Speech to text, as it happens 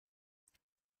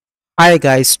Hi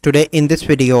guys, today in this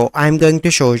video I'm going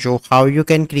to show you how you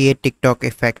can create TikTok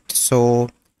effect. So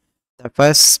the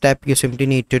first step you simply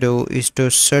need to do is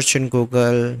to search in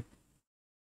Google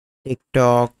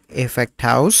TikTok effect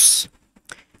house.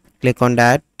 Click on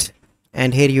that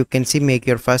and here you can see make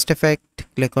your first effect.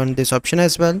 Click on this option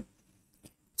as well.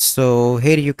 So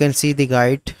here you can see the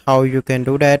guide how you can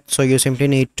do that. So you simply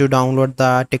need to download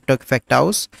the TikTok effect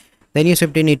house. Then you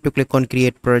simply need to click on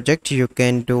create project. You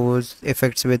can do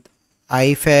effects with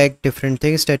effect, different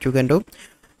things that you can do.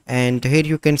 And here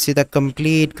you can see the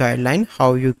complete guideline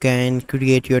how you can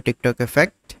create your TikTok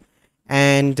effect.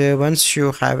 And once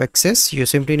you have access, you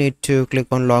simply need to click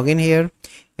on login here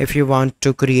if you want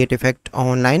to create effect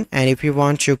online, and if you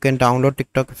want you can download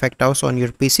TikTok effect house on your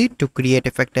PC to create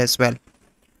effect as well.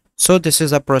 So this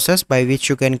is a process by which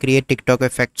you can create TikTok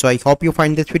effect. So I hope you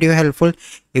find this video helpful.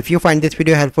 If you find this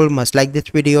video helpful, must like this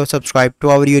video, subscribe to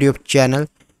our YouTube channel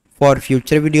for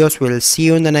future videos. We'll see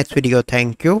you in the next video.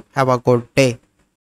 Thank you. Have a good day.